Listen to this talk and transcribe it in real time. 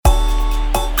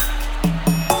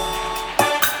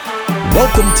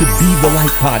Welcome to Be the Light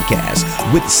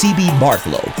Podcast with C.B.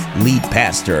 Bartholow, lead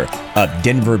pastor of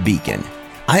Denver Beacon.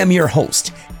 I am your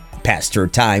host, Pastor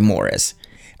Ty Morris.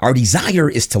 Our desire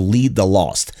is to lead the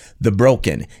lost, the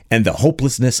broken, and the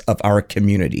hopelessness of our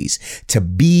communities, to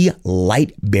be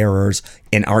light bearers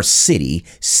in our city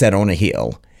set on a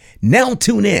hill. Now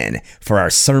tune in for our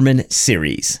sermon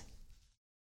series.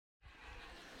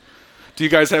 Do you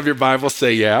guys have your Bible?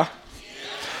 Say yeah.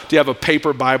 Do you have a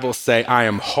paper Bible? Say, I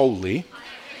am holy.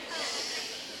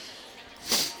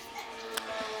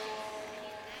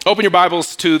 Open your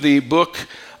Bibles to the book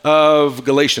of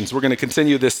Galatians. We're going to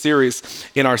continue this series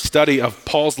in our study of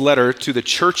Paul's letter to the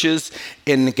churches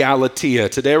in Galatia.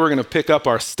 Today we're going to pick up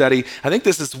our study. I think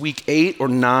this is week 8 or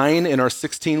 9 in our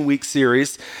 16-week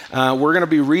series. We're going to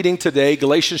be reading today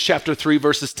Galatians chapter 3,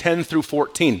 verses 10 through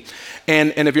 14.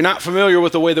 And if you're not familiar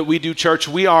with the way that we do church,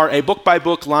 we are a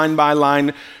book-by-book,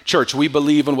 line-by-line church. We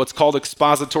believe in what's called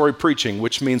expository preaching,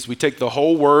 which means we take the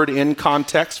whole word in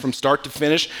context from start to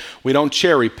finish. We don't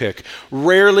cherry pick.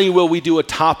 Rarely will we do a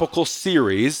topical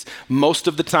series. Most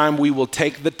of the time we will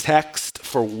take the text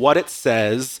for what it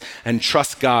says and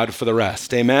trust God for the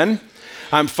rest. Amen?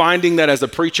 I'm finding that as a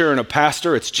preacher and a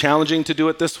pastor, it's challenging to do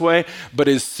it this way, but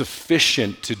is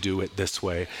sufficient to do it this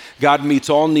way. God meets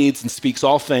all needs and speaks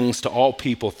all things to all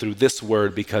people through this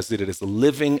word because it is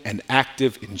living and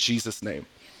active in Jesus' name.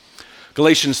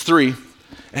 Galatians 3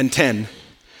 and 10,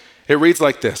 it reads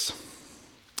like this.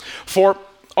 For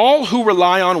all who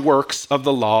rely on works of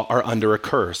the law are under a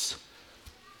curse.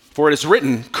 For it is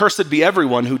written, cursed be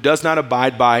everyone who does not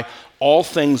abide by all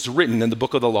things written in the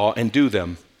book of the law and do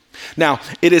them. Now,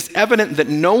 it is evident that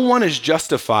no one is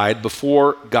justified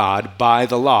before God by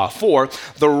the law, for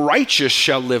the righteous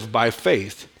shall live by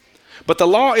faith. But the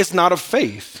law is not of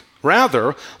faith.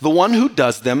 Rather, the one who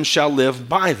does them shall live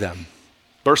by them.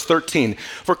 Verse 13,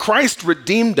 for Christ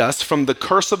redeemed us from the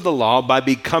curse of the law by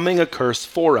becoming a curse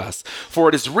for us. For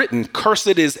it is written,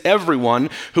 cursed is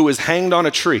everyone who is hanged on a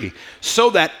tree,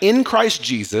 so that in Christ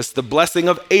Jesus the blessing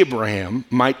of Abraham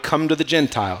might come to the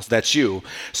Gentiles, that's you,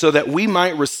 so that we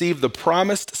might receive the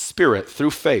promised Spirit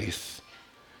through faith.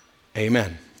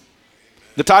 Amen.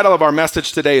 The title of our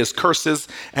message today is Curses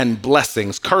and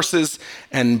Blessings. Curses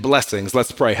and Blessings.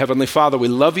 Let's pray. Heavenly Father, we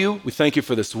love you. We thank you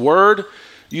for this word.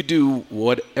 You do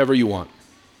whatever you want.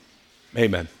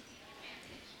 Amen.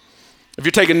 If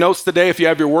you're taking notes today, if you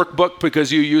have your workbook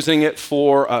because you're using it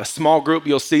for a small group,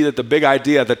 you'll see that the big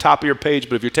idea at the top of your page,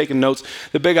 but if you're taking notes,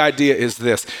 the big idea is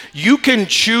this. You can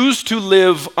choose to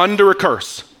live under a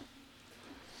curse,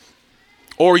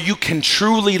 or you can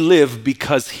truly live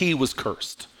because he was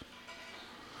cursed.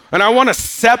 And I want to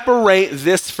separate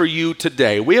this for you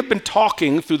today. We have been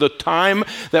talking through the time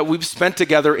that we've spent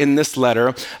together in this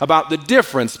letter about the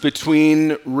difference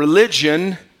between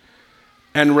religion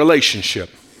and relationship,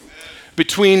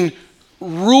 between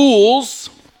rules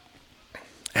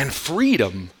and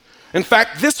freedom. In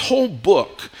fact, this whole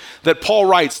book that Paul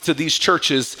writes to these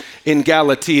churches in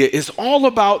Galatia is all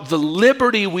about the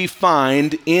liberty we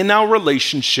find in our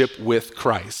relationship with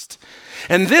Christ.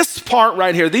 And this part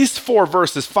right here, these 5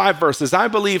 verses, I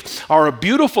believe are a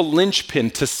beautiful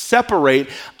linchpin to separate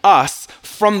us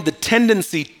from the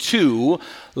tendency to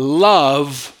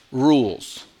love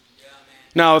rules.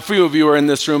 Now, a few of you are in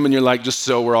this room and you're like, just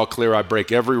so we're all clear, I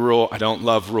break every rule. I don't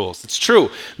love rules. It's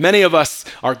true. Many of us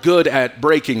are good at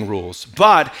breaking rules,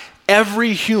 but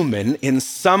every human in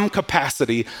some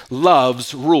capacity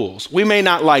loves rules. We may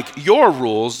not like your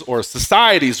rules or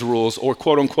society's rules or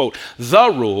quote unquote the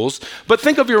rules, but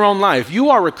think of your own life. You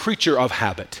are a creature of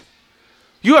habit.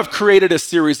 You have created a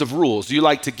series of rules. You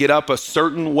like to get up a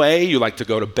certain way. You like to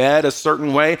go to bed a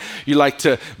certain way. You like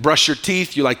to brush your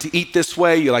teeth. You like to eat this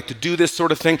way. You like to do this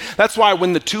sort of thing. That's why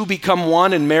when the two become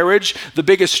one in marriage, the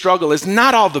biggest struggle is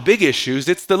not all the big issues.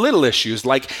 It's the little issues,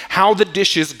 like how the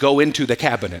dishes go into the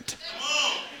cabinet.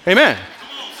 Amen.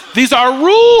 These are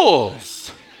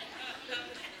rules.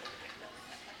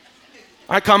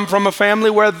 I come from a family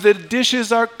where the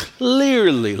dishes are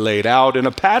clearly laid out in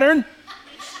a pattern.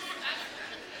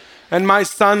 And my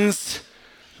sons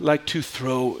like to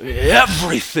throw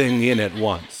everything in at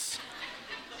once.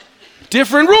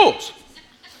 Different rules.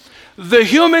 The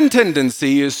human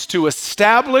tendency is to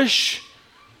establish,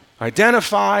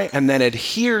 identify, and then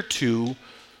adhere to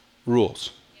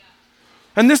rules.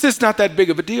 And this is not that big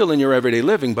of a deal in your everyday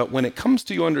living, but when it comes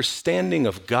to your understanding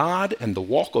of God and the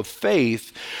walk of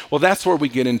faith, well, that's where we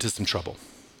get into some trouble.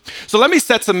 So let me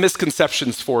set some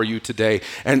misconceptions for you today,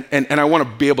 and I want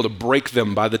to be able to break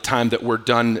them by the time that we're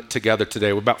done together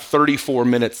today. We're about 34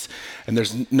 minutes, and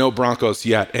there's no Broncos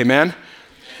yet. Amen?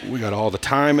 We got all the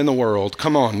time in the world.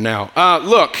 Come on now.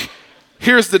 Look,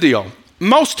 here's the deal.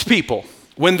 Most people,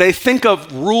 when they think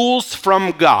of rules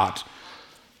from God,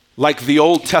 like the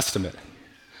Old Testament,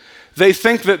 they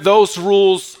think that those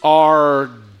rules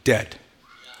are dead.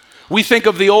 We think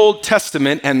of the Old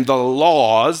Testament and the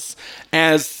laws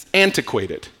as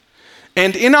antiquated.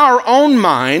 And in our own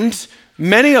mind,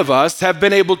 many of us have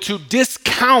been able to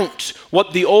discount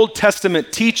what the Old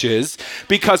Testament teaches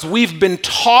because we've been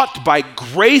taught by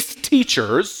grace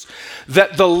teachers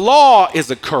that the law is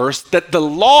a curse, that the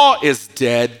law is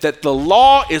dead, that the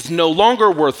law is no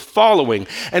longer worth following.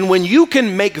 And when you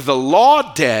can make the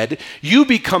law dead, you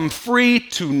become free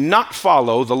to not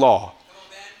follow the law.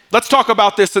 Let's talk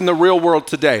about this in the real world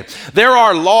today. There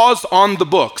are laws on the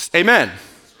books. Amen.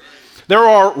 There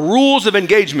are rules of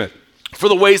engagement for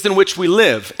the ways in which we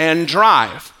live and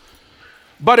drive.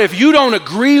 But if you don't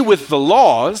agree with the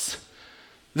laws,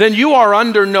 then you are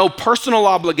under no personal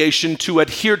obligation to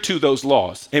adhere to those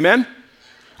laws. Amen?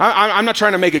 I'm not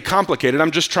trying to make it complicated.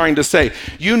 I'm just trying to say,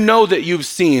 you know that you've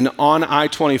seen on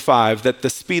I-25 that the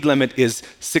speed limit is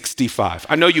 65.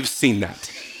 I know you've seen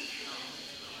that.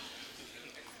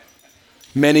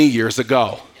 Many years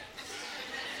ago.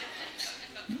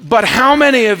 But how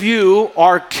many of you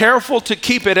are careful to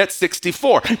keep it at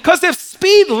 64? Because if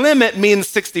speed limit means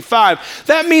 65,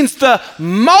 that means the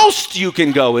most you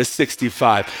can go is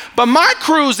 65. But my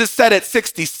cruise is set at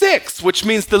 66, which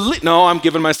means no, I'm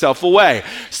giving myself away.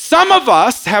 Some of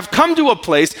us have come to a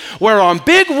place where on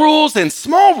big rules and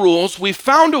small rules, we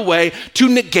found a way to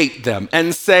negate them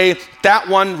and say, that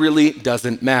one really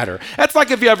doesn't matter. That's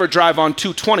like if you ever drive on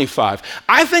 225.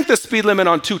 I think the speed limit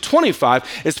on 225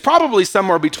 is probably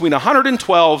somewhere between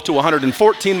 112 to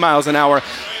 114 miles an hour.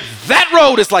 That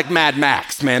road is like Mad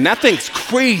Max, man. That thing's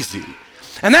crazy.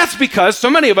 And that's because so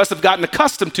many of us have gotten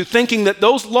accustomed to thinking that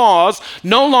those laws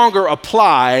no longer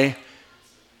apply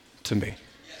to me.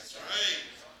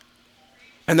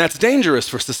 And that's dangerous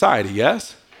for society,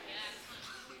 yes?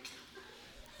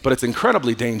 But it's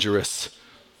incredibly dangerous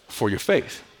for your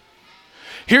faith.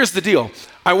 Here's the deal.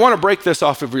 I want to break this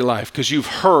off of your life because you've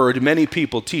heard many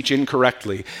people teach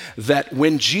incorrectly that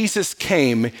when Jesus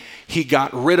came, he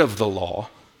got rid of the law,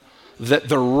 that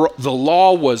the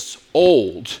law was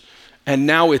old and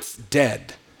now it's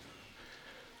dead.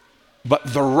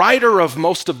 But the writer of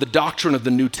most of the doctrine of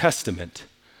the New Testament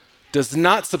does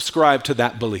not subscribe to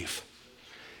that belief.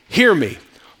 Hear me.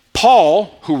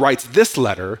 Paul, who writes this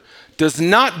letter, does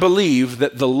not believe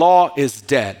that the law is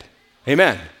dead.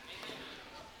 Amen.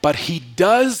 But he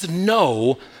does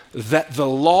know that the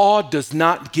law does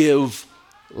not give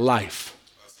life.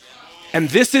 And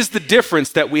this is the difference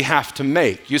that we have to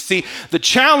make. You see, the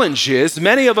challenge is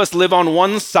many of us live on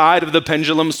one side of the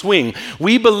pendulum swing.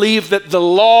 We believe that the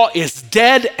law is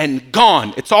dead and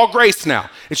gone. It's all grace now.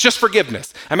 It's just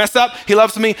forgiveness. I messed up. He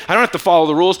loves me. I don't have to follow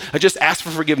the rules. I just ask for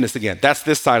forgiveness again. That's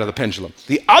this side of the pendulum.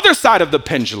 The other side of the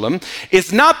pendulum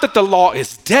is not that the law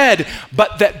is dead,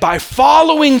 but that by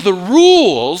following the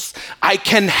rules, I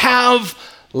can have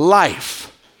life.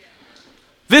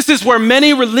 This is where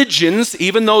many religions,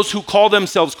 even those who call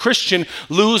themselves Christian,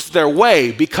 lose their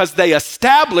way because they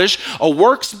establish a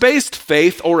works-based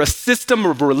faith or a system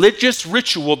of religious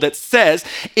ritual that says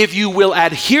if you will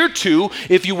adhere to,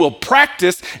 if you will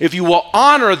practice, if you will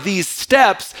honor these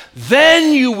steps,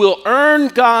 then you will earn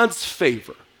God's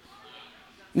favor.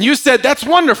 You said, that's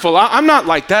wonderful. I'm not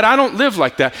like that. I don't live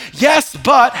like that. Yes,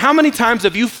 but how many times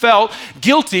have you felt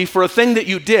guilty for a thing that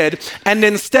you did, and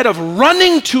instead of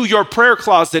running to your prayer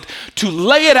closet to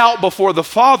lay it out before the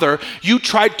Father, you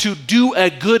tried to do a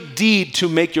good deed to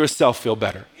make yourself feel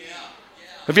better?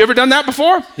 Have you ever done that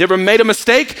before? You ever made a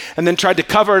mistake and then tried to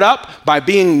cover it up by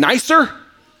being nicer?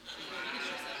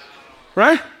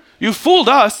 Right? You fooled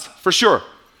us, for sure.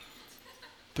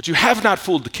 But you have not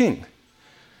fooled the King.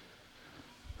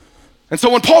 And so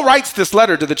when Paul writes this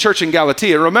letter to the church in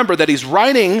Galatia, remember that he's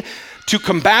writing to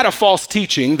combat a false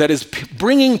teaching that is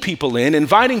bringing people in,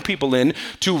 inviting people in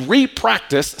to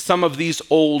re-practice some of these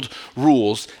old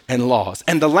rules and laws.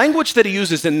 And the language that he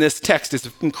uses in this text is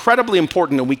incredibly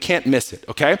important and we can't miss it,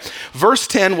 okay? Verse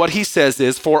 10, what he says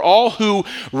is, for all who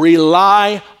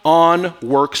rely on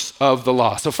works of the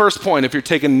law. So first point, if you're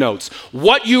taking notes,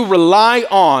 what you rely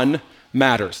on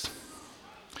matters.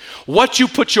 What you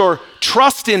put your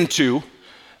trust into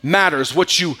matters.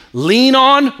 What you lean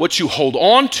on, what you hold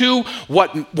on to,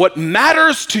 what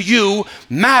matters to you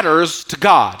matters to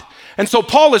God. And so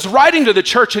Paul is writing to the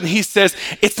church and he says,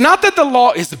 it's not that the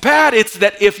law is bad, it's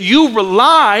that if you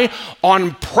rely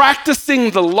on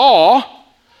practicing the law,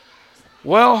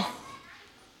 well,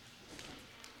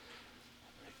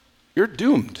 you're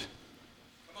doomed.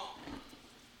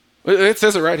 It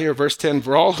says it right here, verse 10,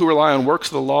 for all who rely on works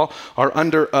of the law are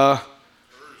under a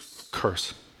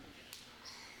curse.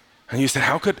 And you said,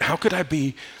 how could I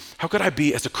be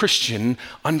as a Christian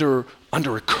under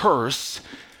a curse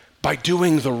by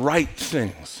doing the right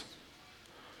things?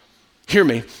 Hear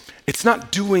me, it's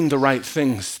not doing the right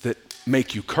things that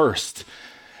make you cursed.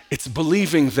 It's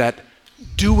believing that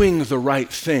doing the right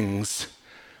things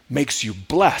makes you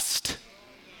blessed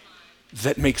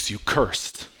that makes you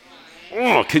cursed.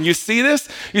 Oh, can you see this?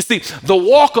 You see, the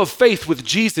walk of faith with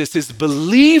Jesus is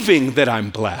believing that I'm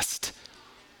blessed,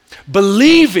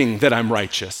 believing that I'm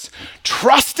righteous,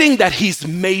 trusting that he's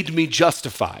made me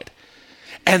justified.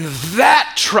 And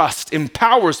that trust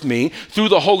empowers me through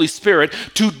the Holy Spirit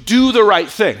to do the right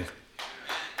thing.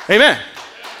 Amen.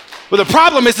 But the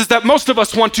problem is that most of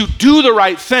us want to do the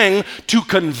right thing to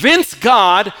convince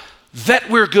God that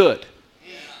we're good.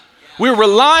 We're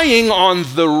relying on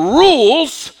the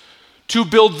rules to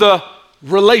build the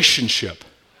relationship.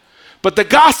 But the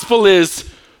gospel is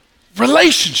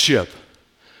relationship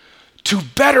to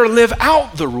better live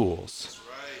out the rules.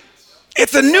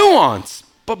 It's a nuance,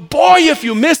 but boy, if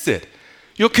you miss it,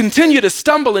 you'll continue to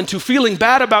stumble into feeling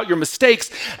bad about your mistakes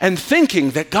and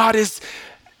thinking that God is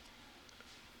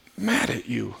mad at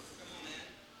you.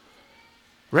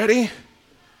 Ready?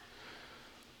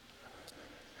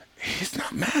 He's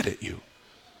not mad at you.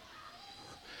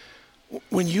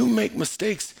 When you make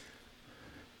mistakes,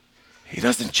 he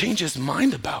doesn't change his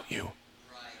mind about you.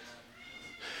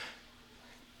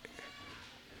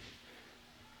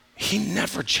 He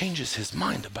never changes his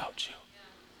mind about you.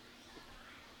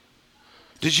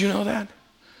 Did you know that?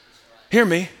 Hear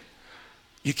me.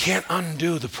 You can't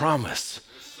undo the promise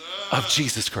of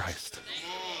Jesus Christ.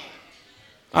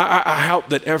 I hope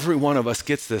that every one of us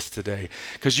gets this today,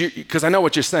 because I know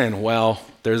what you're saying. Well,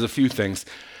 there's a few things.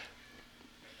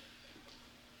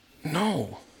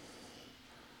 No.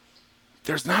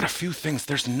 There's not a few things.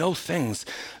 There's no things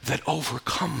that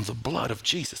overcome the blood of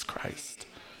Jesus Christ.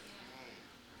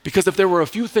 Because if there were a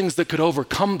few things that could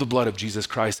overcome the blood of Jesus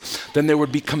Christ, then there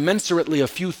would be commensurately a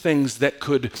few things that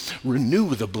could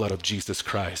renew the blood of Jesus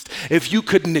Christ. If you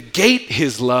could negate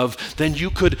his love, then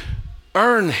you could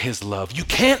earn his love. You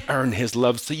can't earn his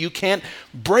love, so you can't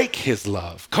break his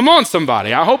love. Come on,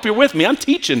 somebody. I hope you're with me. I'm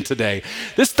teaching today.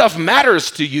 This stuff matters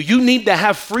to you. You need to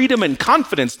have freedom and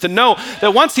confidence to know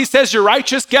that once he says you're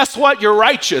righteous, guess what? You're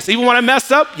righteous. Even when I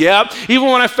mess up, yep. Even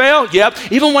when I fail, yep.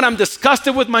 Even when I'm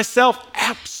disgusted with myself,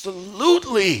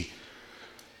 absolutely.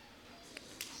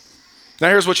 Now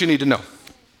here's what you need to know.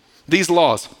 These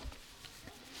laws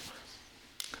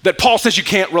that Paul says you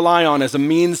can't rely on as a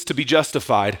means to be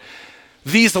justified,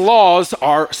 these laws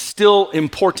are still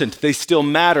important. They still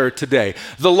matter today.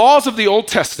 The laws of the Old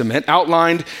Testament,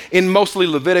 outlined in mostly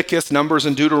Leviticus, Numbers,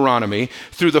 and Deuteronomy,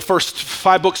 through the first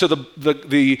 5 books of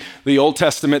the Old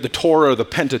Testament, the Torah, the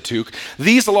Pentateuch,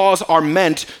 these laws are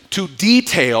meant to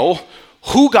detail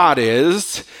who God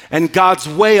is and God's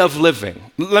way of living.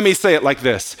 Let me say it like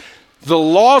this. The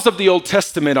laws of the Old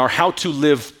Testament are how to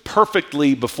live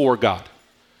perfectly before God.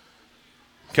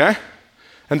 Okay?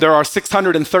 And there are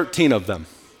 613 of them.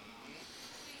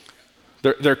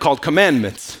 They're called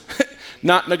commandments,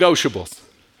 not negotiables.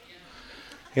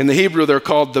 In the Hebrew, they're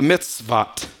called the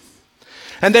mitzvot.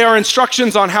 And they are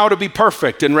instructions on how to be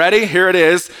perfect. And ready? Here it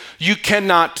is. You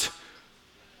cannot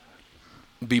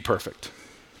be perfect.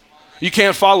 You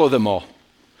can't follow them all.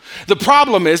 The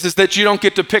problem is that you don't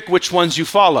get to pick which ones you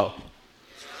follow.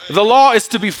 The law is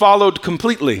to be followed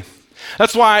completely.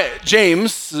 That's why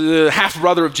James,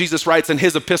 half-brother of Jesus, writes in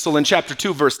his epistle in chapter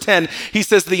 2, verse 10, he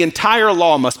says the entire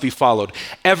law must be followed.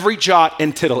 Every jot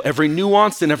and tittle, every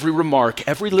nuance and every remark,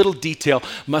 every little detail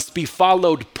must be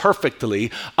followed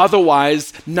perfectly.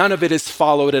 Otherwise, none of it is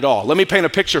followed at all. Let me paint a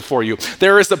picture for you.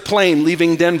 There is a plane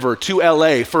leaving Denver to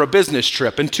LA for a business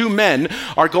trip, and 2 men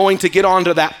are going to get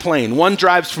onto that plane. One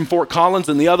drives from Fort Collins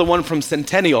and the other one from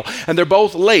Centennial, and they're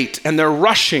both late, and they're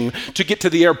rushing to get to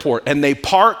the airport, and they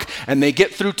park, and they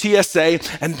get through TSA,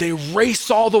 and they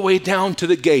race all the way down to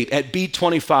the gate at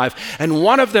B25, and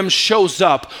one of them shows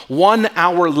up 1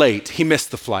 hour late. He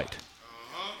missed the flight.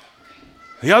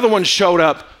 The other one showed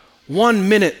up 1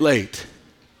 minute late.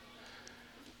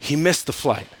 He missed the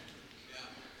flight.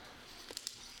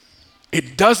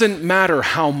 It doesn't matter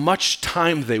how much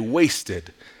time they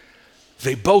wasted.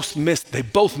 They both missed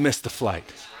the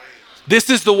flight. This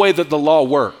is the way that the law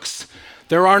works.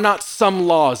 There are not some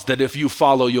laws that if you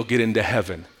follow, you'll get into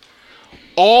heaven.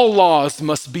 All laws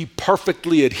must be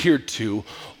perfectly adhered to,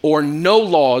 or no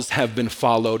laws have been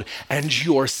followed, and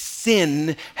your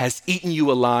sin has eaten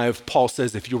you alive. Paul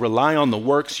says, if you rely on the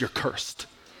works, you're cursed.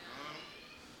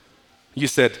 You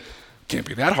said, can't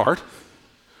be that hard.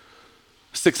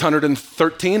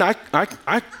 613,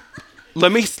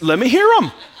 let me hear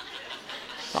them.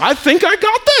 I think I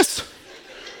got this.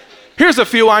 Here's a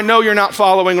few I know you're not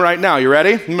following right now. You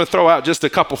ready? I'm going to throw out just a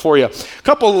couple for you. A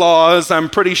couple laws I'm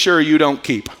pretty sure you don't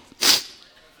keep.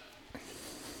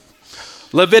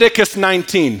 Leviticus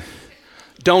 19.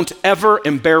 Don't ever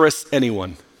embarrass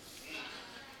anyone,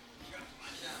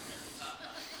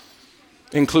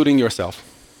 including yourself.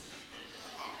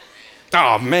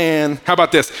 Oh, man. How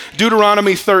about this?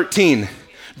 Deuteronomy 13.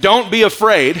 Don't be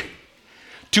afraid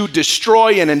to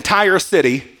destroy an entire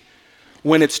city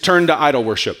when it's turned to idol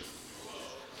worship.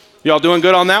 Y'all doing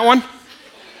good on that one?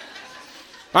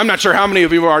 I'm not sure how many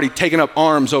of you have already taken up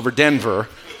arms over Denver,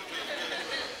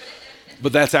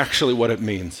 but that's actually what it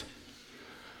means.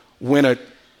 When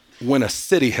a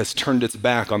city has turned its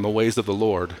back on the ways of the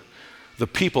Lord, the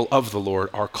people of the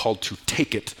Lord are called to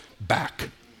take it back.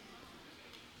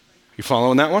 You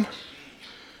following that one?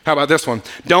 How about this one?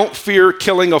 Don't fear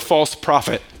killing a false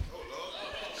prophet.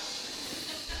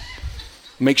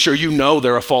 Make sure you know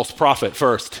they're a false prophet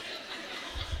first.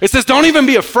 It says, don't even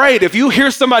be afraid. If you hear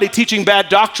somebody teaching bad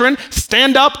doctrine,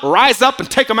 stand up, rise up, and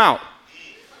take them out.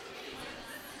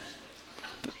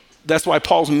 That's why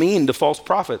Paul's mean to false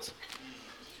prophets.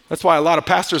 That's why a lot of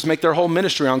pastors make their whole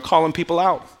ministry on calling people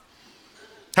out.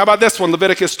 How about this one,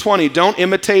 Leviticus 20? Don't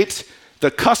imitate the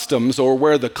customs or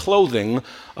wear the clothing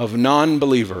of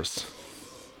non-believers.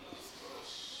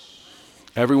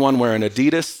 Everyone wearing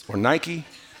Adidas or Nike.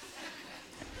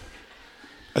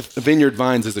 Vineyard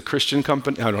Vines is a Christian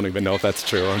company. I don't even know if that's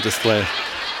true. I'm just playing.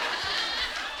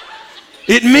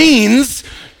 It means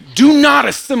do not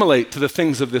assimilate to the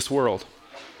things of this world.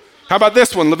 How about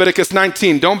this one, Leviticus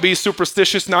 19? Don't be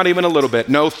superstitious, not even a little bit.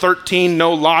 No 13,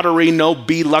 no lottery, no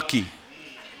be lucky.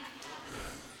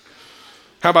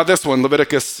 How about this one,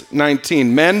 Leviticus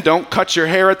 19? Men, don't cut your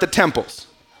hair at the temples.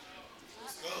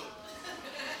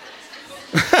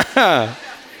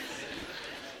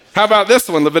 How about this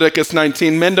one, Leviticus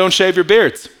 19? Men, don't shave your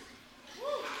beards.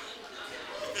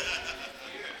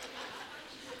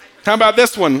 How about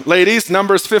this one, ladies?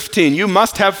 Numbers 15. You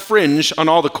must have fringe on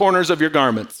all the corners of your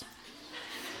garments.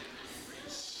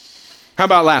 How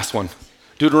about last one?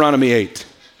 Deuteronomy 8.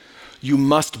 You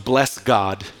must bless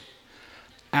God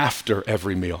after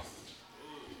every meal,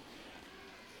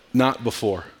 not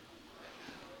before.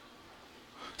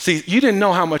 See, you didn't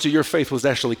know how much of your faith was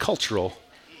actually cultural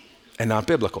and not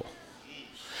biblical.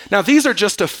 Now, these are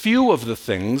just a few of the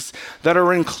things that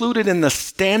are included in the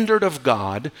standard of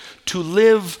God to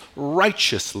live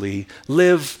righteously,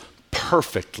 live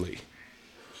perfectly.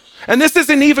 And this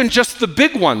isn't even just the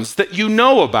big ones that you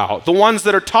know about, the ones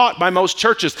that are taught by most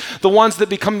churches, the ones that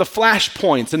become the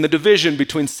flashpoints in the division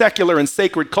between secular and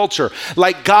sacred culture,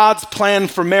 like God's plan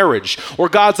for marriage, or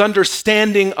God's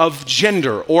understanding of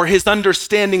gender, or his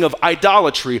understanding of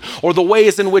idolatry, or the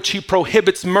ways in which he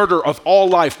prohibits murder of all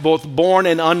life, both born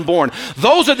and unborn.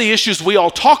 Those are the issues we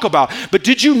all talk about. But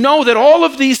did you know that all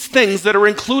of these things that are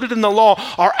included in the law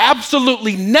are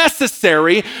absolutely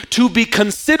necessary to be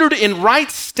considered in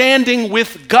right standing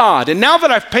with God? And now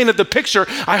that I've painted the picture,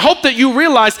 I hope that you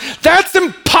realize that's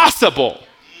impossible.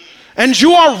 And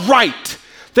you are right.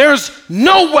 There's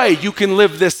no way you can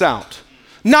live this out.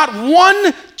 Not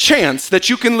one chance that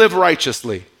you can live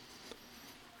righteously.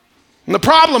 And the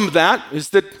problem with that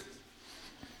is that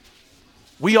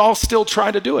we all still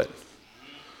try to do it.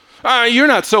 You're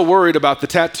not so worried about the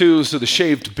tattoos or the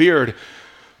shaved beard,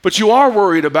 but you are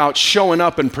worried about showing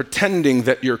up and pretending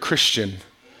that you're Christian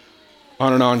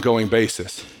on an ongoing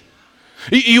basis.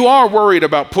 You are worried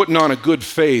about putting on a good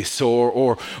face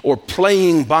or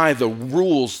playing by the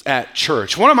rules at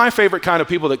church. One of my favorite kind of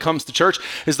people that comes to church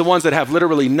is the ones that have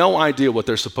literally no idea what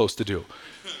they're supposed to do,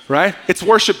 right? It's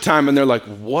worship time and they're like,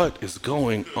 what is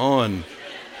going on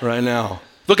right now?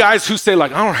 The guys who say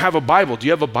like, I don't have a Bible. Do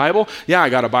you have a Bible? Yeah, I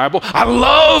got a Bible. I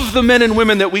love the men and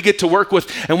women that we get to work with.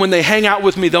 And when they hang out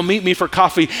with me, they'll meet me for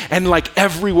coffee. And like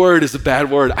every word is a bad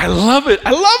word. I love it.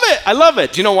 I love it. I love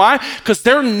it. Do you know why? Because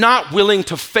they're not willing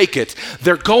to fake it.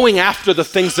 They're going after the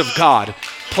things of God,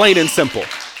 plain and simple.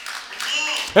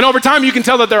 And over time, you can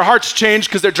tell that their hearts change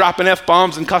because they're dropping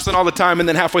F-bombs and cussing all the time. And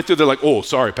then halfway through, they're like, oh,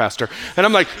 sorry, Pastor. And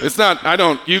I'm like,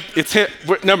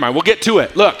 never mind. We'll get to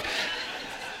it. Look.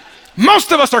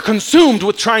 Most of us are consumed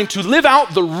with trying to live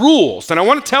out the rules. And I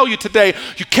want to tell you today,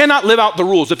 you cannot live out the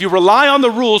rules. If you rely on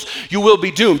the rules, you will be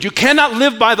doomed. You cannot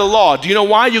live by the law. Do you know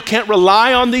why you can't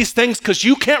rely on these things? Because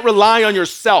you can't rely on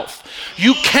yourself.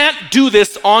 You can't do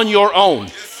this on your own.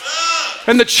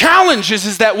 And the challenge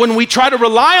is that when we try to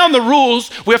rely on the rules,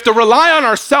 we have to rely on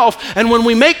ourselves. And when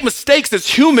we make mistakes as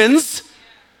humans,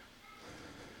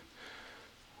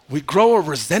 we grow a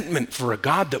resentment for a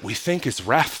God that we think is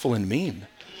wrathful and mean.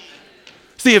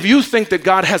 See, if you think that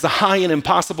God has a high and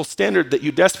impossible standard that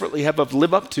you desperately have to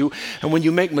live up to, and when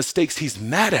you make mistakes, he's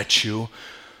mad at you,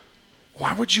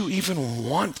 why would you even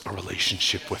want a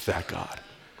relationship with that God?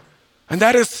 And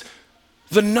that is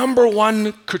the number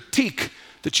one critique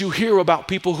that you hear about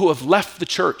people who have left the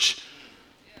church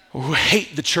or who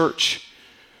hate the church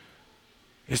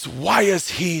is, why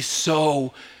is he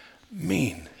so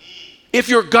mean? If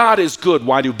your God is good,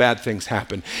 why do bad things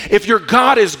happen? If your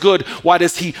God is good, why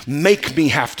does he make me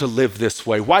have to live this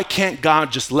way? Why can't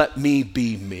God just let me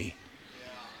be me?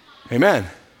 Amen.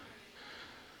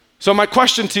 So my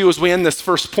question to you as we end this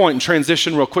first point and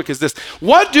transition real quick is this: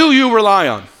 what do you rely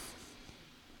on?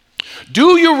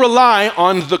 Do you rely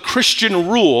on the Christian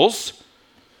rules,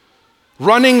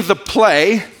 running the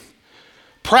play,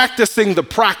 practicing the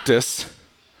practice,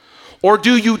 or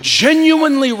do you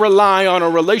genuinely rely on a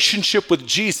relationship with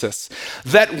Jesus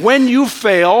that when you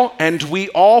fail, and we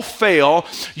all fail,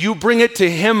 you bring it to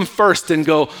him first and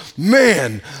go,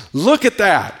 man, look at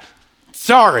that.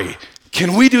 Sorry,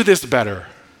 can we do this better?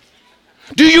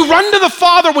 Do you run to the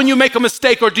Father when you make a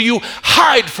mistake, or do you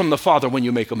hide from the Father when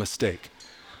you make a mistake?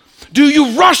 Do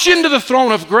you rush into the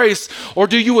throne of grace, or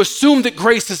do you assume that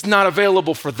grace is not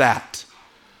available for that?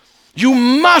 You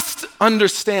must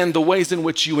understand the ways in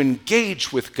which you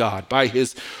engage with God by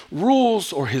his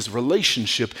rules or his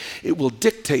relationship. It will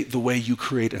dictate the way you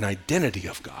create an identity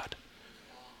of God.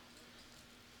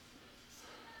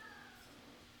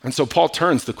 And so Paul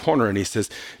turns the corner and he says,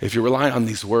 if you rely on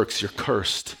these works, you're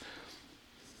cursed.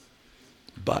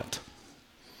 But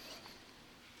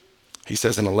he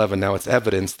says in 11, now it's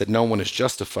evidence that no one is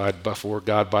justified before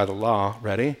God by the law.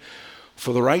 Ready?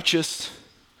 For the righteous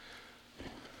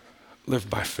live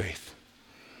by faith.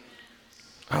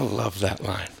 I love that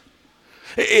line.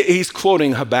 He's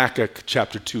quoting Habakkuk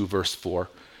chapter 2, verse 4.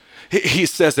 He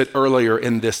says it earlier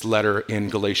in this letter in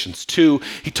Galatians 2.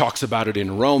 He talks about it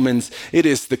in Romans. It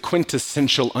is the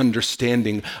quintessential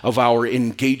understanding of our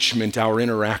engagement, our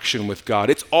interaction with God.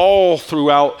 It's all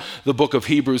throughout the book of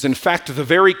Hebrews. In fact, the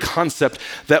very concept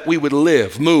that we would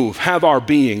live, move, have our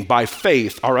being by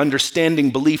faith, our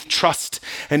understanding, belief, trust,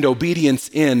 and obedience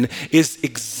in is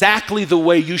exactly the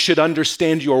way you should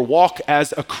understand your walk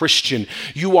as a Christian.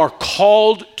 You are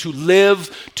called to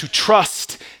live, to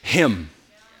trust him.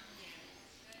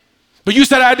 But you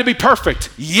said I had to be perfect.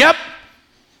 Yep.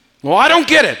 Well, I don't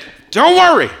get it. Don't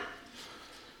worry.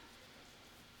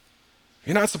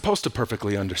 You're not supposed to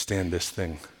perfectly understand this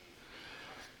thing.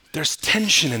 There's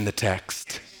tension in the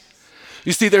text.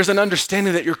 You see, there's an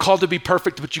understanding that you're called to be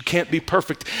perfect, but you can't be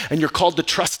perfect. And you're called to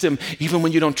trust him even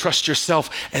when you don't trust yourself.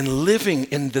 And living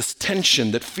in this tension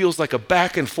that feels like a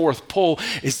back and forth pull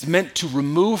is meant to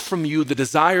remove from you the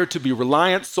desire to be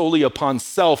reliant solely upon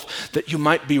self, that you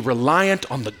might be reliant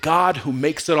on the God who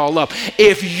makes it all up.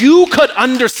 If you could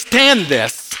understand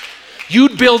this,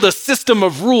 you'd build a system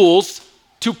of rules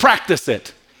to practice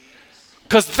it.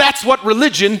 Because that's what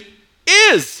religion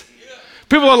is.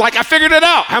 People are like, I figured it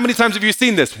out. How many times have you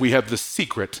seen this? We have the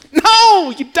secret. No,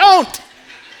 you don't.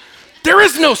 There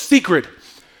is no secret.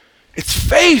 It's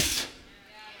faith.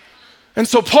 And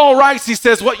so Paul writes, he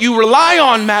says, what you rely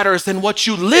on matters and what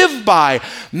you live by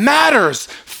matters.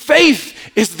 Faith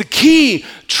is the key.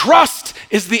 Trust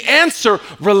is the answer.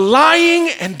 Relying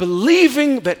and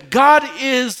believing that God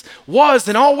is, was,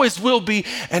 and always will be,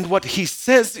 and what he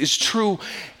says is true,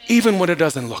 even when it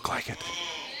doesn't look like it.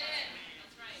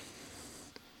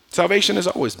 Salvation has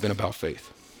always been about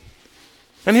faith.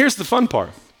 And here's the fun part.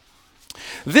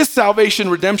 This salvation,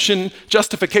 redemption,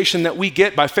 justification that we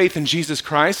get by faith in Jesus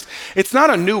Christ, it's not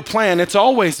a new plan. It's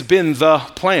always been the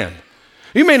plan.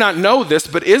 You may not know this,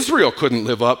 but Israel couldn't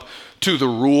live up to the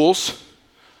rules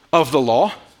of the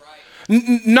law.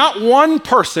 Not one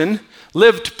person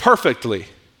lived perfectly,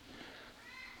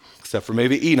 except for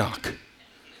maybe Enoch.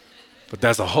 But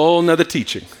that's a whole nother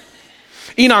teaching.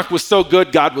 Enoch was so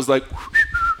good, God was like,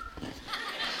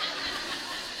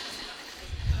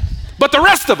 but the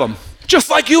rest of them, just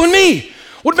like you and me,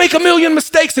 would make a million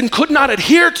mistakes and could not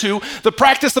adhere to the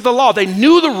practice of the law. They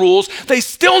knew the rules. They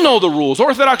still know the rules.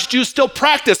 Orthodox Jews still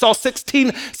practice all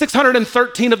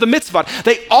 613 of the mitzvot.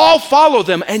 They all follow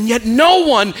them, and yet no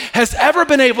one has ever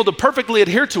been able to perfectly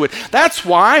adhere to it. That's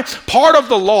why part of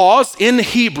the laws in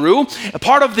Hebrew,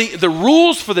 part of the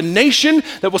rules for the nation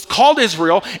that was called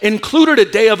Israel included a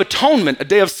day of atonement, a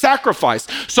day of sacrifice,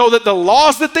 so that the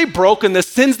laws that they broke and the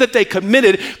sins that they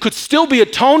committed could still be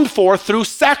atoned for through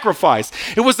sacrifice.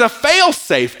 It was a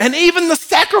fail-safe, and even the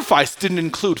sacrifice didn't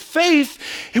include faith.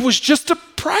 It was just a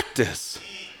practice.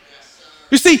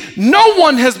 You see, no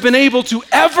one has been able to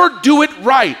ever do it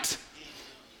right.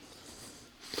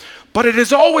 But it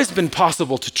has always been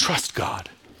possible to trust God.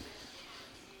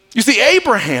 You see,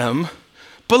 Abraham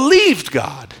believed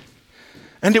God,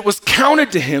 and it was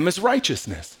counted to him as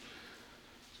righteousness.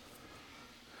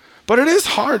 But it is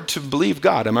hard to believe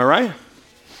God, am I right?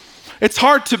 It's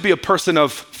hard to be a person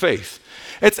of faith.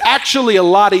 It's actually a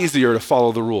lot easier to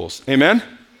follow the rules. Amen?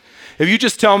 If you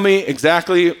just tell me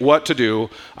exactly what to do,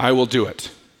 I will do it.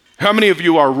 How many of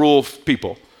you are rule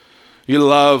people? You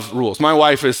love rules. My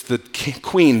wife is the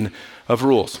queen of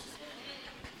rules.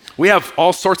 We have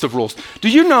all sorts of rules. Do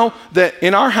you know that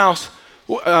in our house,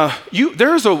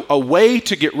 there's a way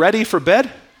to get ready for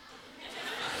bed?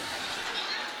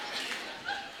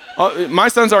 My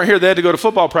sons aren't here, they had to go to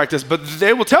football practice, but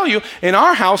they will tell you, in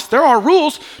our house, there are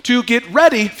rules to get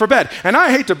ready for bed. And I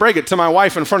hate to break it to my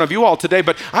wife in front of you all today,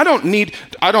 but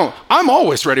I'm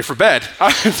always ready for bed.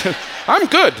 I'm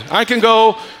good. I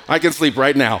can sleep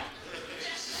right now.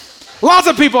 Lots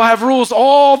of people have rules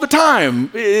all the time.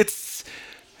 It's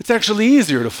actually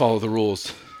easier to follow the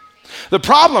rules. The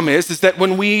problem is that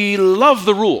when we love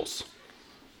the rules,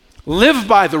 live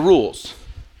by the rules,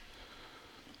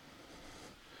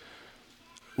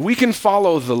 we can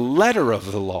follow the letter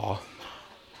of the law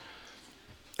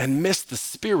and miss the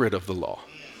spirit of the law.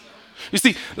 You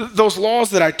see, those laws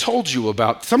that I told you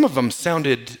about, some of them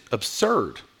sounded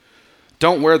absurd.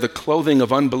 Don't wear the clothing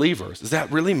of unbelievers. Does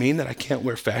that really mean that I can't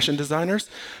wear fashion designers?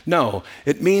 No,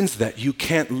 it means that you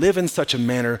can't live in such a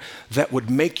manner that would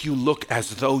make you look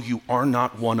as though you are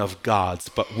not one of God's,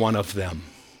 but one of them.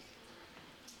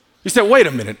 You say, wait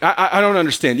a minute, I don't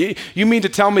understand. You mean to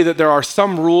tell me that there are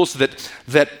some rules that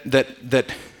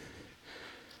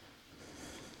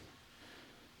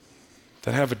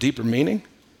have a deeper meaning?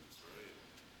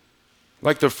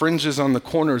 Like the fringes on the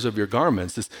corners of your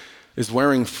garments. Is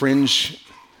wearing fringe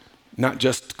not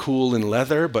just cool in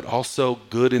leather, but also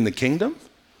good in the kingdom?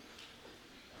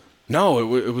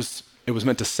 No, it was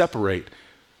meant to separate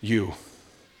you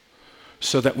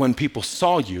so that when people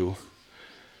saw you,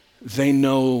 they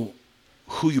know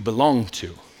who you belong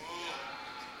to.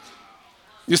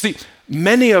 You see,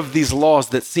 many of these laws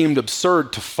that seemed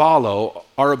absurd to follow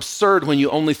are absurd when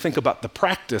you only think about the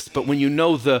practice, but when you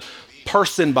know the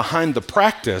person behind the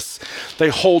practice, they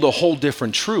hold a whole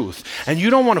different truth. And you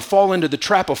don't want to fall into the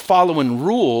trap of following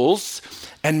rules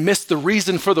and miss the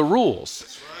reason for the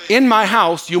rules. In my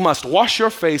house, you must wash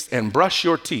your face and brush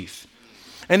your teeth.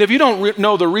 And if you don't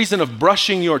know the reason of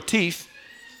brushing your teeth,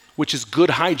 which is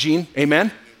good hygiene,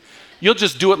 amen? You'll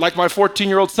just do it like my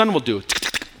 14-year-old son will do.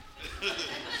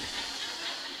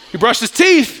 He brushed his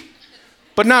teeth,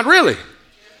 but not really,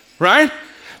 right?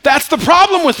 That's the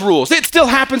problem with rules. It still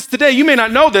happens today. You may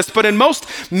not know this, but in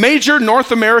most major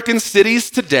North American cities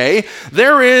today,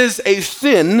 there is a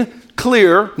thin,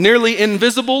 clear, nearly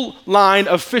invisible line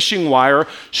of fishing wire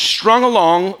strung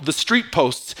along the street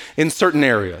posts in certain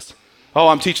areas. Oh,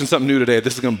 I'm teaching something new today.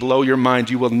 This is going to blow your mind.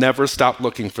 You will never stop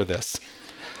looking for this.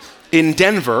 In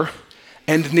Denver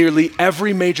and nearly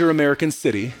every major American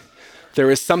city,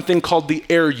 there is something called the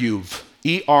Eruv,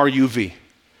 E-R-U-V.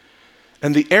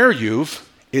 And the Eruv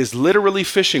is literally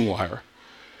fishing wire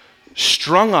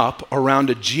strung up around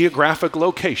a geographic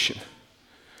location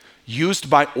used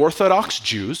by Orthodox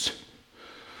Jews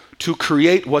to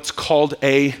create what's called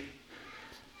a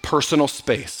personal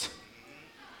space.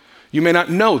 You may not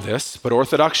know this, but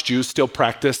Orthodox Jews still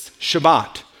practice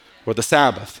Shabbat, or the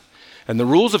Sabbath. And the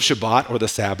rules of Shabbat, or the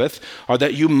Sabbath, are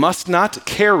that you must not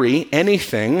carry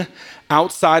anything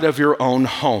outside of your own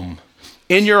home.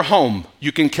 In your home,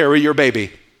 you can carry your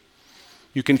baby.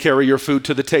 You can carry your food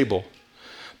to the table.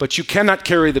 But you cannot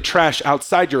carry the trash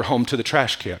outside your home to the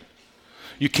trash can.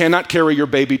 You cannot carry your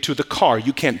baby to the car.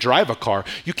 You can't drive a car.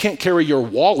 You can't carry your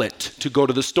wallet to go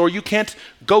to the store. You can't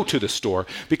go to the store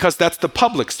because that's the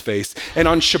public space. And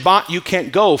on Shabbat, you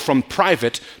can't go from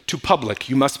private to public.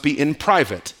 You must be in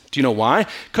private. Do you know why?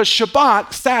 Because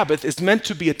Shabbat, Sabbath, is meant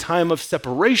to be a time of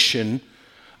separation,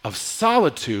 of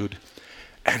solitude,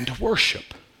 and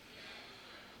worship.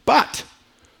 But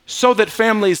so that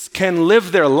families can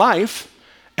live their life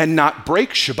and not break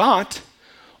Shabbat,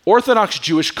 Orthodox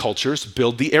Jewish cultures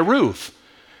build the Eruv.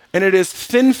 And it is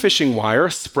thin fishing wire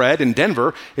spread in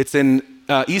Denver. It's in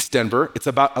East Denver. It's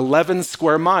about 11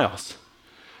 square miles.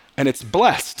 And it's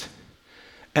blessed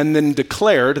and then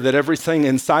declared that everything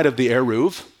inside of the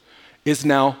Eruv is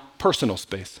now personal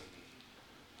space.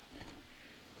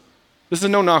 This is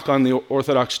no knock on the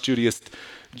Orthodox Judaism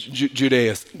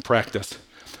practice,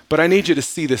 but I need you to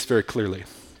see this very clearly.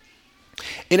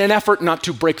 In an effort not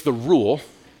to break the rule,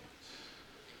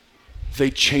 they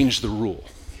changed the rule.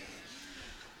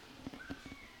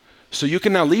 So you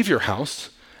can now leave your house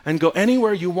and go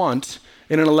anywhere you want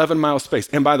in an 11-mile space.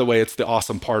 And by the way, it's the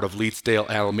awesome part of Leedsdale,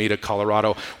 Alameda,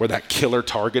 Colorado, where that killer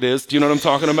Target is. Do you know what I'm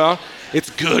talking about? It's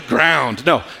good ground.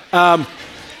 No,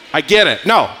 I get it.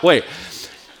 No, wait.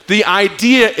 The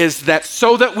idea is that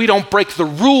so that we don't break the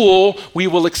rule, we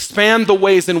will expand the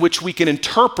ways in which we can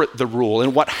interpret the rule.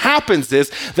 And what happens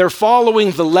is they're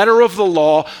following the letter of the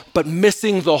law, but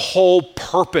missing the whole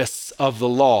purpose of the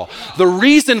law. The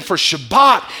reason for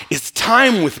Shabbat is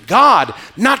time with God,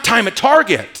 not time at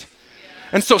Target.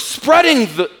 And so spreading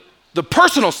the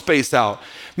personal space out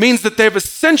means that they've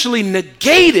essentially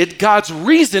negated God's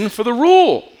reason for the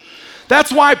rule.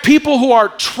 That's why people who are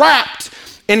trapped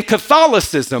in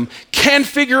Catholicism can't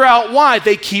figure out why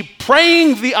they keep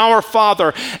praying the Our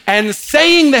Father and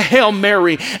saying the Hail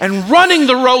Mary and running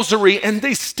the rosary, and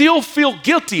they still feel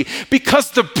guilty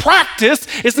because the practice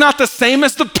is not the same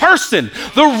as the person.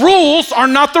 The rules are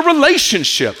not the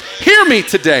relationship. Hear me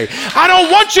today. I don't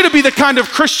want you to be the kind of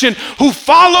Christian who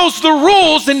follows the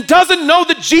rules and doesn't know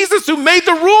the Jesus who made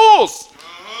the rules.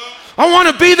 I want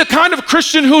to be the kind of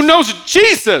Christian who knows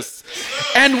Jesus.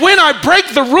 And when I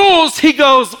break the rules, he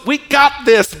goes, we got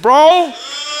this, bro.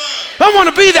 I want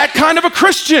to be that kind of a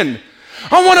Christian.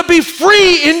 I want to be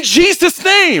free in Jesus'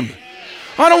 name.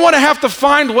 I don't want to have to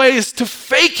find ways to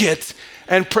fake it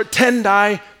and pretend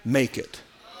I make it.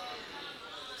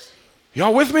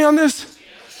 Y'all with me on this?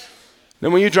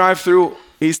 Then when you drive through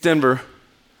East Denver,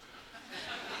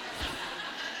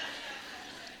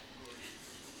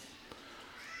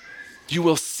 you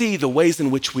will see the ways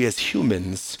in which we as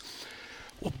humans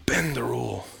will bend the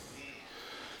rule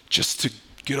just to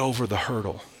get over the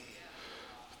hurdle,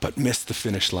 but miss the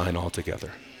finish line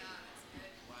altogether.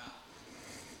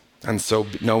 And so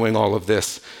knowing all of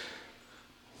this,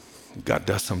 God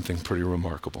does something pretty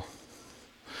remarkable.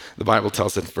 The Bible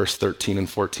tells it in verse 13 and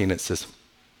 14, it says,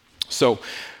 so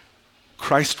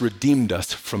Christ redeemed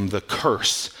us from the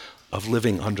curse of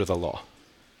living under the law.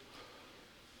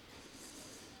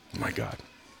 My God.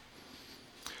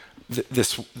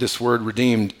 This word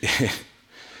redeemed,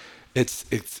 it's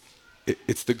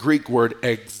the Greek word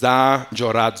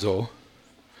exagorazo,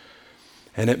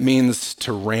 and it means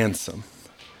to ransom.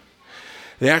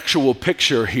 The actual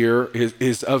picture here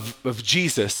is of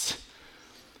Jesus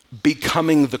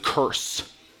becoming the curse.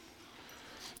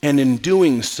 And in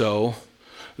doing so,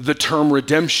 the term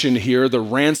redemption here, the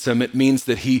ransom, it means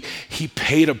that he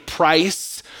paid a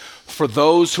price for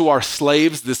those who are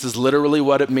slaves. This is literally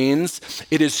what it means.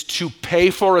 It is to pay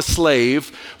for a slave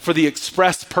for the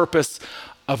express purpose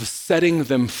of setting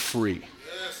them free.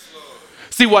 Yes,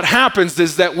 Lord. See, what happens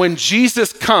is that when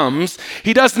Jesus comes,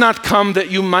 he does not come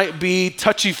that you might be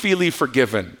touchy-feely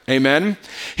forgiven. Amen?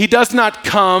 He does not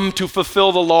come to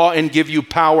fulfill the law and give you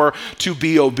power to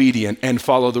be obedient and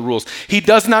follow the rules. He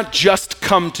does not just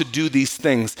come to do these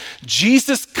things.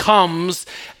 Jesus comes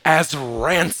as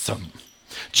ransom.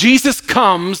 Jesus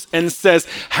comes and says,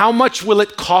 how much will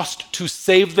it cost to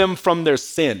save them from their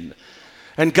sin?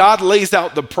 And God lays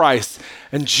out the price.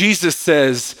 And Jesus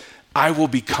says, I will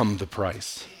become the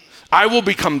price. I will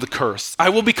become the curse. I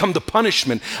will become the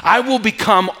punishment. I will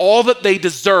become all that they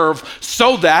deserve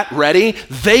so that, ready,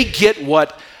 they get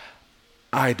what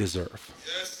I deserve.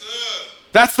 Yes, sir.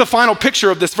 That's the final picture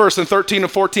of this verse in 13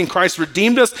 and 14. Christ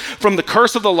redeemed us from the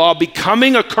curse of the law,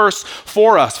 becoming a curse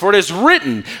for us. For it is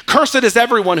written, cursed is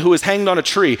everyone who is hanged on a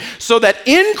tree, so that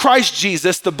in Christ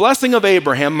Jesus the blessing of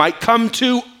Abraham might come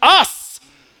to us.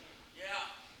 Yeah.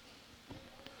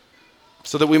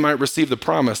 So that we might receive the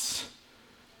promise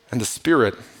and the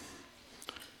Spirit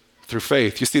through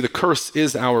faith. You see, the curse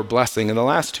is our blessing. And the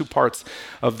last two parts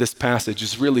of this passage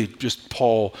is really just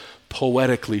Paul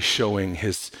poetically showing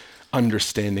his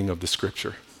understanding of the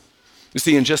scripture. You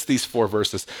see, in just these 4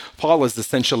 verses, Paul has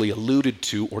essentially alluded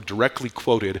to or directly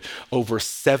quoted over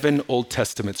 7 Old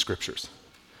Testament scriptures.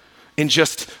 In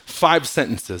just 5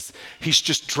 sentences, he's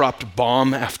just dropped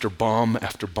bomb after bomb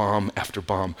after bomb after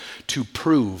bomb to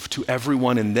prove to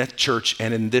everyone in that church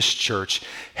and in this church,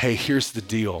 hey, here's the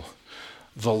deal.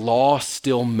 The law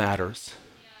still matters.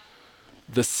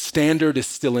 The standard is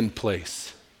still in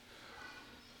place.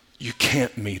 You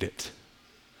can't meet it.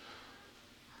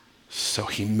 So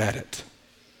he met it.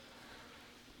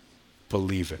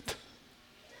 Believe it.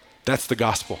 That's the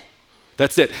gospel.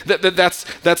 That's it.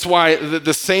 That's why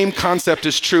the same concept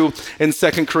is true in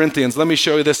 2 Corinthians. Let me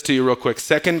show you this to you real quick.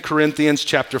 2 Corinthians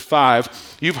chapter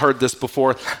 5. You've heard this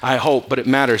before, I hope, but it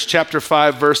matters. Chapter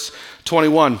 5, verse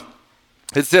 21.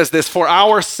 It says this, for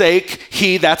our sake,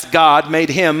 he, that's God, made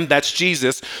him, that's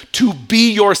Jesus, to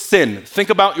be your sin. Think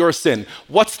about your sin.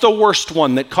 What's the worst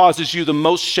one that causes you the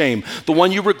most shame? The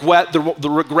one you regret,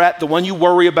 the one you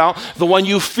worry about, the one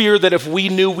you fear that if we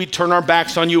knew we'd turn our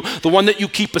backs on you, the one that you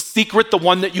keep a secret, the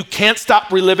one that you can't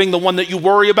stop reliving, the one that you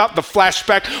worry about, the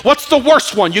flashback. What's the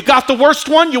worst one? You got the worst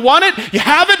one? You want it? You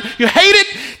have it? You hate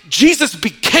it? Jesus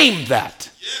became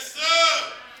that. Yes, sir.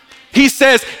 He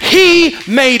says he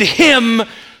made him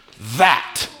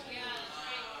that.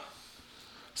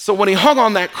 So when he hung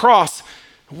on that cross,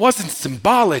 it wasn't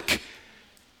symbolic,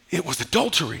 it was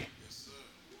adultery.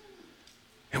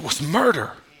 It was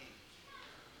murder.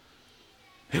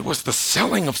 It was the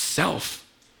selling of self.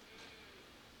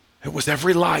 It was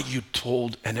every lie you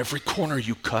told and every corner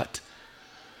you cut.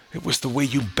 It was the way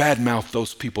you badmouthed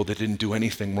those people that didn't do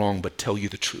anything wrong but tell you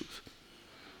the truth.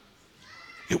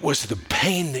 It was the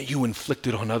pain that you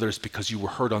inflicted on others because you were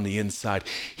hurt on the inside.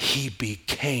 He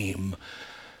became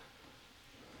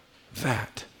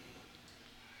that.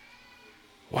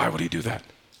 Why would he do that? It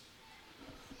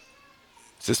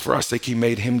says, for our sake, he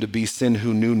made him to be sin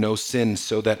who knew no sin,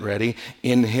 so that, ready,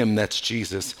 in him, that's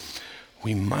Jesus,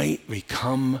 we might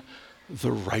become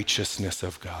the righteousness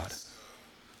of God.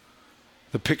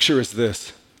 The picture is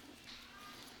this.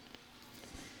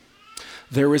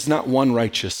 There is not one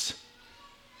righteous,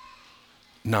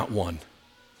 not one,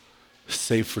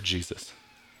 save for Jesus.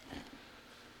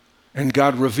 And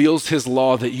God reveals his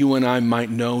law that you and I might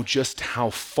know just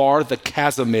how far the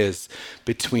chasm is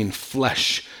between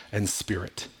flesh and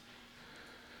spirit.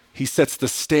 He sets the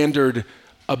standard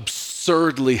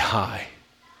absurdly high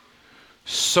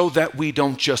so that we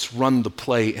don't just run the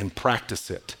play and practice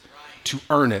it to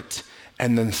earn it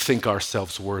and then think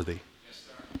ourselves worthy.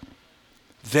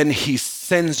 Then he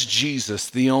sends Jesus,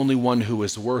 the only one who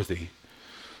is worthy,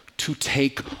 to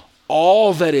take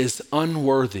all that is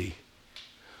unworthy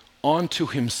onto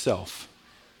himself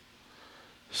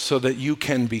so that you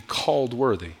can be called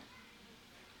worthy.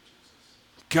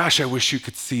 Gosh, I wish you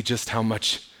could see just how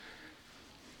much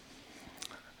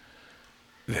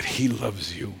that he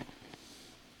loves you.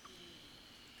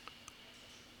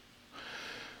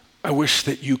 I wish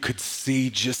that you could see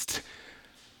just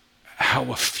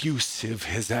how effusive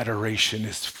his adoration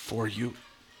is for you.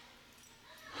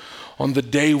 On the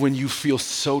day when you feel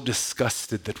so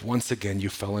disgusted that once again you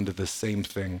fell into the same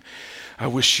thing, I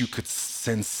wish you could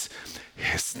sense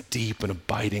his deep and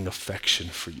abiding affection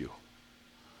for you.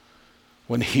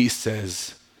 When he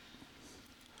says,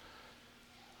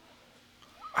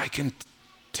 I can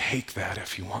take that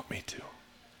if you want me to.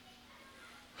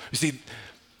 You see,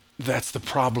 that's the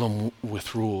problem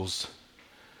with rules,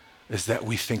 is that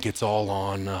we think it's all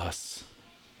on us.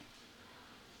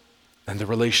 And the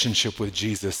relationship with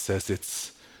Jesus says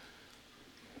it's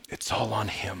all on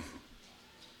him.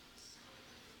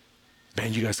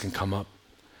 Man, you guys can come up.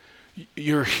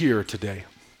 You're here today.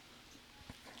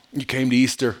 You came to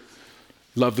Easter,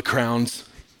 love the crowns.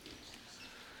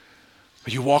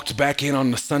 But you walked back in on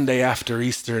the Sunday after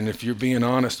Easter, and if you're being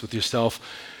honest with yourself,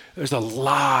 there's a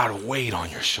lot of weight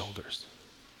on your shoulders.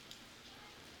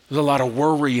 There's a lot of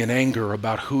worry and anger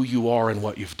about who you are and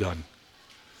what you've done.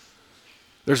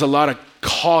 There's a lot of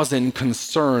cause and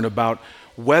concern about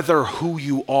whether who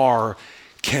you are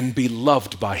can be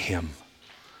loved by him,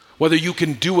 whether you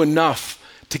can do enough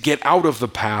to get out of the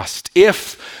past,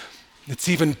 if it's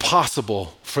even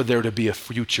possible for there to be a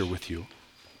future with you.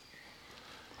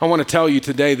 I want to tell you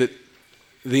today that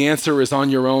the answer is on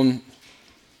your own.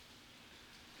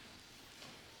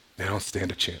 They don't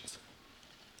stand a chance.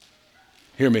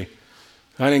 Hear me.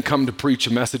 I didn't come to preach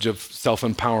a message of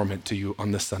self-empowerment to you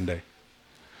on this Sunday.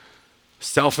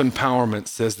 Self-empowerment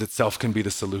says that self can be the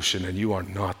solution, and you are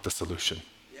not the solution.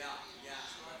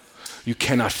 You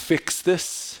cannot fix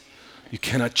this. You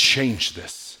cannot change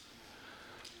this.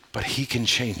 But he can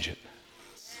change it.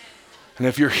 And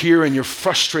if you're here and you're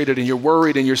frustrated and you're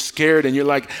worried and you're scared and you're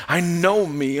like, I know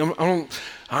me,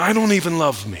 I don't even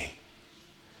love me.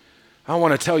 I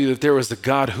want to tell you that there is a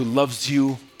God who loves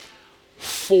you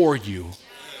for you.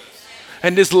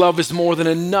 And his love is more than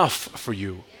enough for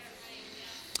you.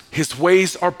 His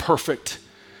ways are perfect,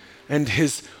 and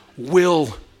his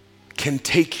will can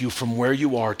take you from where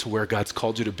you are to where God's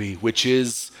called you to be, which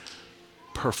is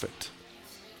perfect.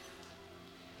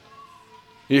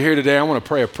 You're here today, I want to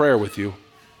pray a prayer with you.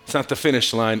 It's not the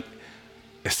finish line,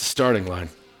 it's the starting line.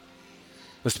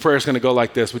 This prayer is going to go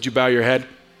like this. Would you bow your head?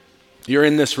 You're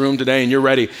in this room today and you're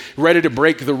ready to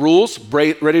break the rules,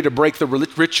 ready to break the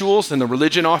rituals and the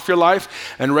religion off your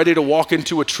life, and ready to walk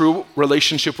into a true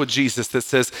relationship with Jesus that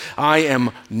says, I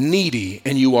am needy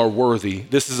and you are worthy.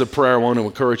 This is a prayer I want to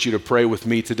encourage you to pray with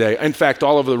me today. In fact,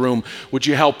 all over the room, would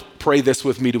you help pray this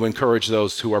with me to encourage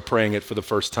those who are praying it for the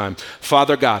first time?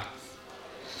 Father God,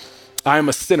 I am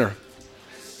a sinner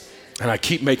and I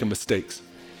keep making mistakes.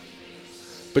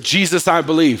 But Jesus, I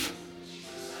believe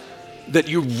that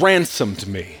you ransomed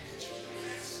me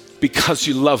because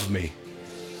you love me,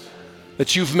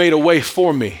 that you've made a way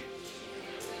for me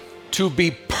to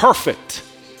be perfect.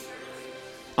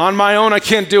 On my own, I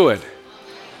can't do it.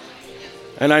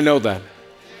 And I know that.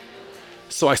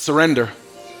 So I surrender.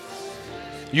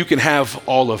 You can have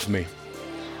all of me.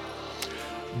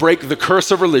 Break the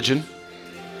curse of religion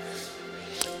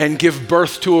and give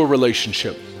birth to a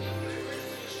relationship.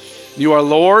 You are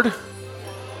Lord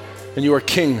and you are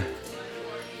King.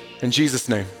 In Jesus'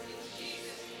 name.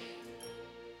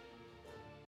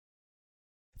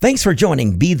 Thanks for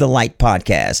joining Be the Light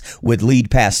podcast with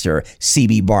lead pastor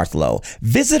C.B. Bartholow.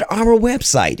 Visit our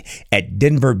website at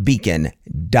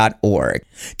denverbeacon.org.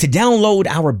 To download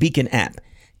our Beacon app,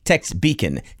 text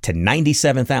Beacon to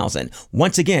 97,000.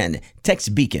 Once again,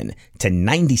 text Beacon to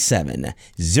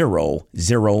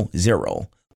 97000.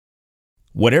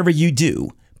 Whatever you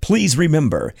do, please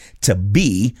remember to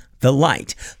be the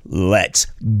light. Let's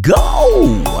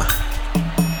go!